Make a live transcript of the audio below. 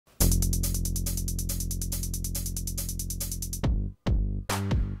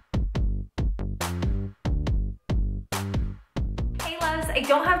I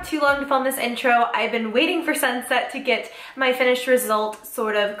don't have too long to film this intro. I've been waiting for sunset to get my finished result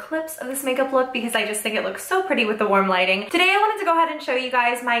sort of clips of this makeup look because I just think it looks so pretty with the warm lighting. Today I wanted to go ahead and show you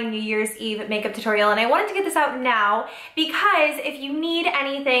guys my New Year's Eve makeup tutorial, and I wanted to get this out now because if you need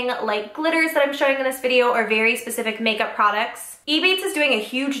anything like glitters that I'm showing in this video or very specific makeup products, Ebates is doing a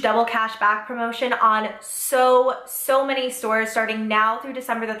huge double cash back promotion on so many stores starting now through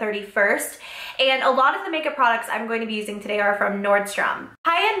December the 31st. And a lot of the makeup products I'm going to be using today are from Nordstrom.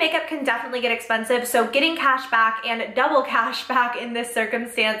 High-end makeup can definitely get expensive, so getting cash back and double cash back in this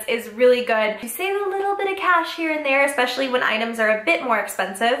circumstance is really good. You save a little bit of cash here and there, especially when items are a bit more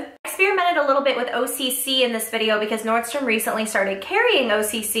expensive. I experimented a little bit with OCC in this video because Nordstrom recently started carrying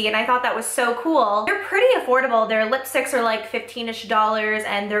OCC and I thought that was so cool. They're pretty affordable. Their lipsticks are like $15-ish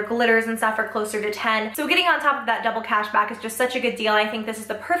and their glitters and stuff are closer to 10. So getting on top of that double cash back is just such a good deal. I think this is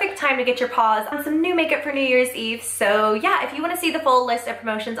the perfect time to get your paws on some new makeup for New Year's Eve. So yeah, if you want to see the full list of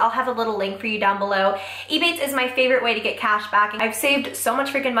promotions, I'll have a little link for you down below. Ebates is my favorite way to get cash back. I've saved so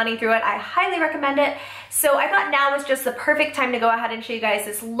much freaking money through it. I highly recommend it. So I thought now was just the perfect time to go ahead and show you guys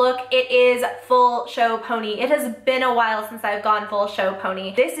this look. It is full show pony. It has been a while since I've gone full show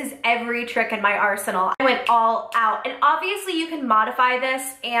pony. This is every trick in my arsenal. I went all out. And obviously you can modify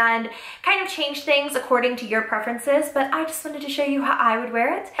this and kind of change things according to your preferences, but I just wanted to show you how I would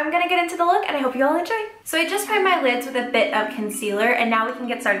wear it. I'm gonna get into the look and I hope you all enjoy. So I just primed my lids with a bit of concealer and now we can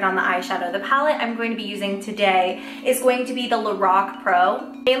get started on the eyeshadow. The palette I'm going to be using today is going to be the Lorac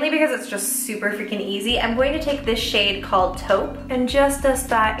Pro, mainly because it's just super freaking easy. I'm going to take this shade called Taupe and just dust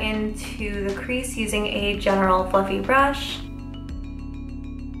that into the crease using a general fluffy brush.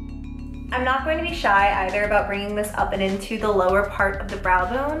 I'm not going to be shy either about bringing this up and into the lower part of the brow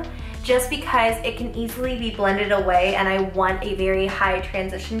bone, just because it can easily be blended away and I want a very high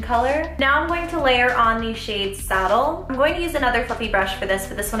transition color. Now I'm going to layer on the shade Saddle. I'm going to use another fluffy brush for this,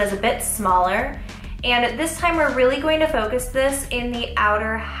 but this one is a bit smaller. And this time we're really going to focus this in the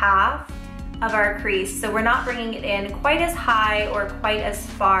outer half of our crease. So we're not bringing it in quite as high or quite as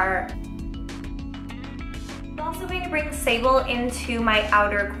far. I'm also going to bring Sable into my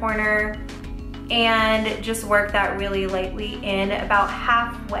outer corner and just work that really lightly in about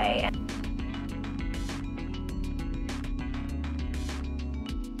halfway.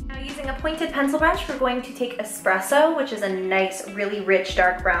 Now using a pointed pencil brush, we're going to take Espresso, which is a nice, really rich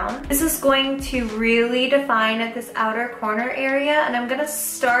dark brown. This is going to really define this outer corner area, and I'm gonna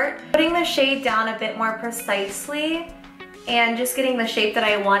start putting the shade down a bit more precisely and just getting the shape that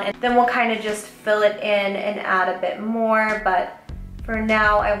I want, and then we'll kind of just fill it in and add a bit more, but for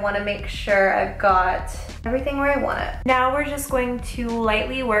now I want to make sure I've got everything where I want it. Now we're just going to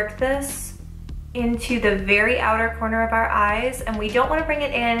lightly work this into the very outer corner of our eyes, and we don't want to bring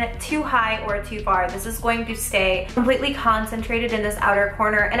it in too high or too far. This is going to stay completely concentrated in this outer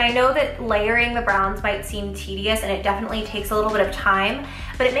corner, and I know that layering the browns might seem tedious and it definitely takes a little bit of time,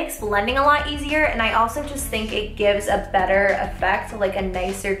 but it makes blending a lot easier, and I also just think it gives a better effect, like a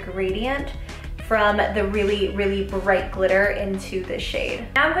nicer gradient from the really bright glitter into this shade.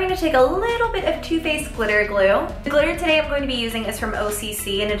 Now I'm going to take a little bit of Too Faced glitter glue. The glitter today I'm going to be using is from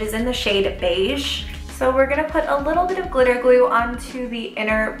OCC and it is in the shade Beige. So we're gonna put a little bit of glitter glue onto the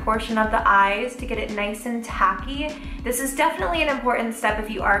inner portion of the eyes to get it nice and tacky. This is definitely an important step if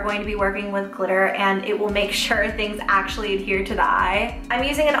you are going to be working with glitter, and it will make sure things actually adhere to the eye. I'm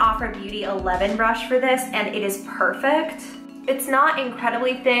using an Ofra Beauty 11 brush for this and it is perfect. It's not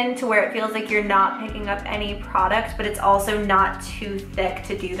incredibly thin to where it feels like you're not picking up any product, but it's also not too thick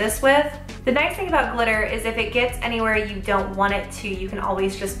to do this with. The nice thing about glitter is if it gets anywhere you don't want it to, you can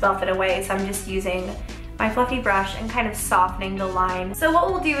always just buff it away. So I'm just using my fluffy brush and kind of softening the line. So what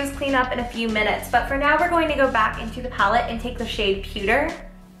we'll do is clean up in a few minutes, but for now we're going to go back into the palette and take the shade Pewter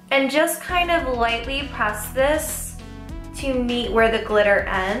and just kind of lightly press this to meet where the glitter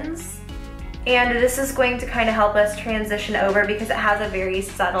ends. And this is going to kind of help us transition over because it has a very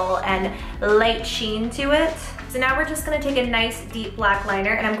subtle and light sheen to it. So now we're just gonna take a nice deep black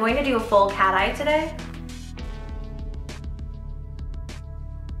liner, and I'm going to do a full cat eye today.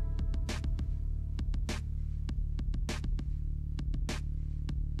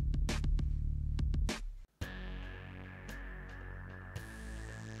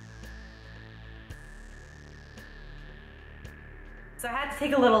 So I had to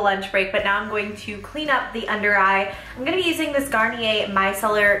take a little lunch break, but now I'm going to clean up the under eye. I'm gonna be using this Garnier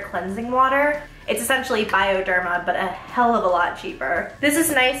Micellar Cleansing Water. It's essentially Bioderma, but a hell of a lot cheaper. This is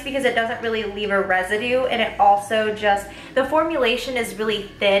nice because it doesn't really leave a residue, and it also just, the formulation is really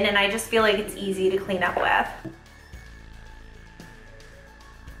thin, and I just feel like it's easy to clean up with.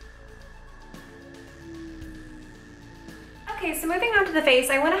 Okay, so moving on to the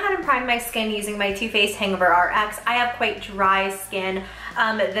face, I went ahead and primed my skin using my Too Faced Hangover RX. I have quite dry skin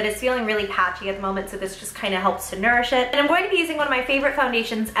that is feeling really patchy at the moment, so this just kind of helps to nourish it. And I'm going to be using one of my favorite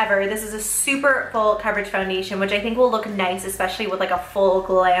foundations ever. This is a super full coverage foundation, which I think will look nice, especially with like a full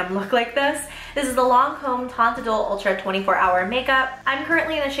glam look like this. This is the Lancome Teint Idole Ultra 24-Hour Makeup. I'm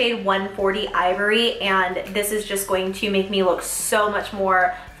currently in the shade 140 Ivory, and this is just going to make me look so much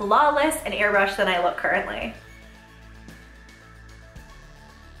more flawless and airbrushed than I look currently.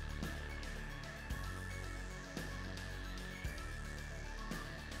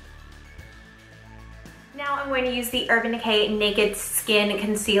 Now I'm going to use the Urban Decay Naked Skin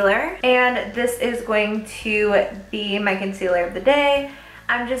Concealer, and this is going to be my concealer of the day.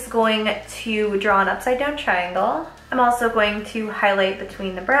 I'm just going to draw an upside down triangle. I'm also going to highlight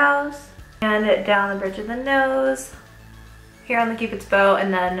between the brows and down the bridge of the nose, here on the Cupid's bow,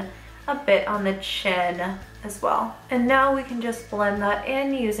 and then a bit on the chin as well. And now we can just blend that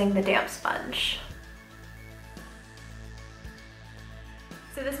in using the damp sponge.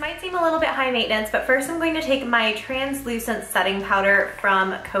 So this might seem a little bit high maintenance, but first I'm going to take my translucent setting powder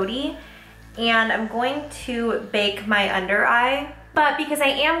from Coty, and I'm going to bake my under eye. But because I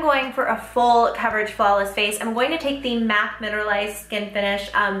am going for a full coverage flawless face, I'm going to take the MAC Mineralize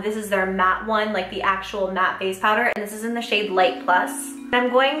Skinfinish. This is their matte one, like the actual matte face powder, and this is in the shade Light Plus.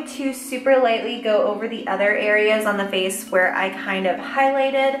 I'm going to super lightly go over the other areas on the face where I kind of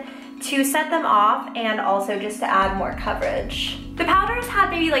highlighted to set them off, and also just to add more coverage. The powders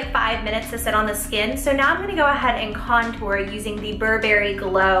had maybe like 5 minutes to sit on the skin, so now I'm gonna go ahead and contour using the Burberry Light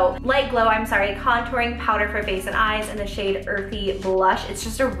Glow, contouring powder for face and eyes in the shade Earthy Blush. It's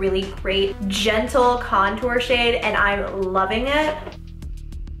just a really great, gentle contour shade, and I'm loving it.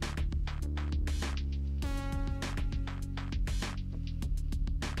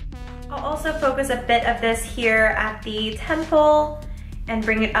 I'll also focus a bit of this here at the temple and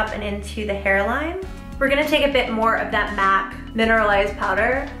bring it up and into the hairline. We're gonna take a bit more of that MAC Mineralized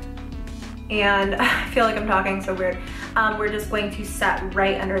powder, and I feel like I'm talking so weird. We're just going to set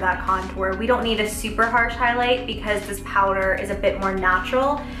right under that contour. We don't need a super harsh highlight because this powder is a bit more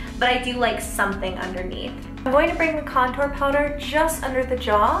natural, but I do like something underneath. I'm going to bring the contour powder just under the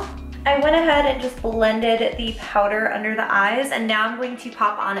jaw. I went ahead and just blended the powder under the eyes, and now I'm going to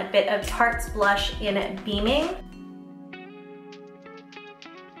pop on a bit of Tarte's blush in Beaming.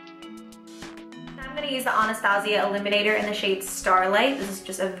 I'm going to use the Anastasia Illuminator in the shade Starlight. This is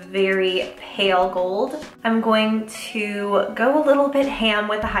just a very pale gold. I'm going to go a little bit ham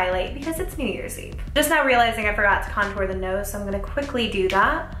with the highlight because it's New Year's Eve. Just now realizing I forgot to contour the nose, so I'm going to quickly do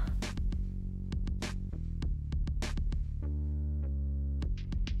that.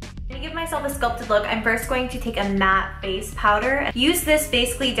 To give myself a sculpted look, I'm first going to take a matte face powder and use this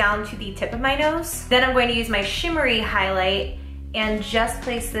basically down to the tip of my nose. Then I'm going to use my shimmery highlight and just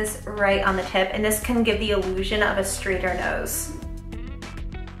place this right on the tip, and this can give the illusion of a straighter nose.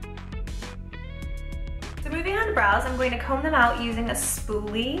 So moving on to brows, I'm going to comb them out using a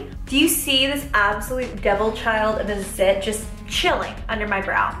spoolie. Do you see this absolute devil child of a zit just chilling under my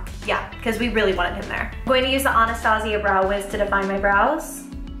brow? Yeah, because we really wanted him there. I'm going to use the Anastasia Brow Wiz to define my brows.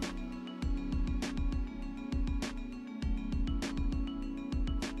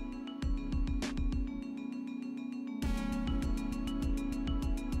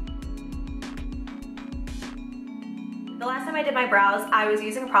 The last time I did my brows, I was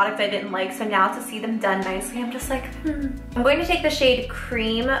using a product I didn't like, so now to see them done nicely, I'm just like, I'm going to take the shade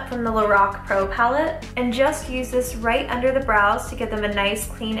Cream from the Lorac Pro Palette and just use this right under the brows to give them a nice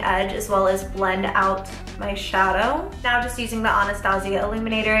clean edge, as well as blend out my shadow. Now just using the Anastasia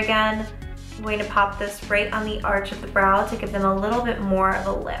Illuminator again, I'm going to pop this right on the arch of the brow to give them a little bit more of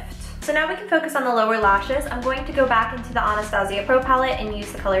a lift. So now we can focus on the lower lashes. I'm going to go back into the Anastasia Pro Palette and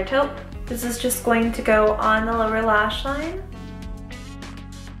use the color Taupe. This is just going to go on the lower lash line.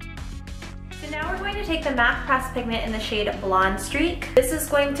 So now we're going to take the MAC Pressed Pigment in the shade Blonde Streak. This is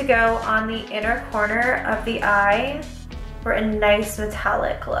going to go on the inner corner of the eye for a nice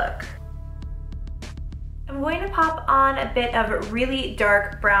metallic look. I'm going to pop on a bit of really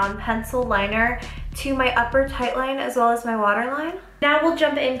dark brown pencil liner to my upper tight line as well as my waterline. Now we'll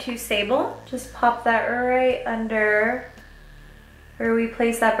jump into Sable. Just pop that right under where we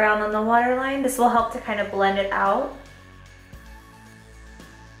place that brown on the waterline. This will help to kind of blend it out.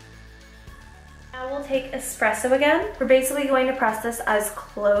 Now we'll take Espresso again. We're basically going to press this as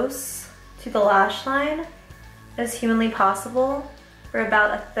close to the lash line as humanly possible for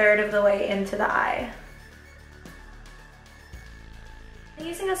about a third of the way into the eye.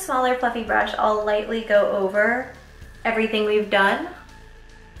 Using a smaller fluffy brush, I'll lightly go over everything we've done.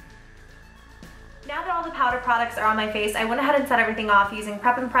 Now that all the powder products are on my face, I went ahead and set everything off using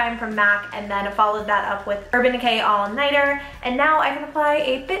Prep and Prime from MAC, and then followed that up with Urban Decay All Nighter. And now I can apply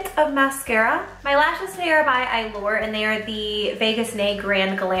a bit of mascara. My lashes today are by Eyelure, and they are the Vegas Nay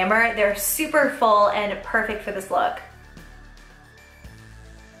Grand Glamour. They're super full and perfect for this look.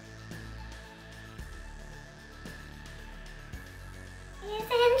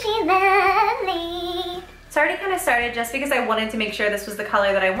 Isn't she lovely? So I already kind of started just because I wanted to make sure this was the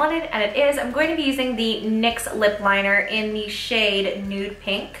color that I wanted, and it is. I'm going to be using the NYX lip liner in the shade Nude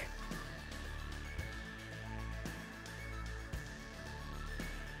Pink.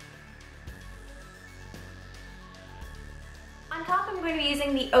 On top, I'm going to be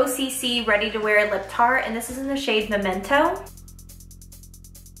using the OCC Ready to Wear Lip Tar, and this is in the shade Memento.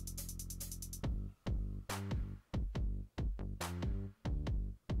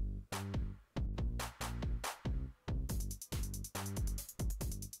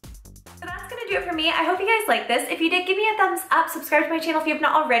 So that's gonna do it for me. I hope you guys like this. If you did, give me a thumbs up, subscribe to my channel if you have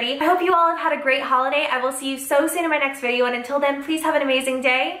not already. I hope you all have had a great holiday. I will see you so soon in my next video, and until then, please have an amazing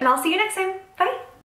day, and I'll see you next time.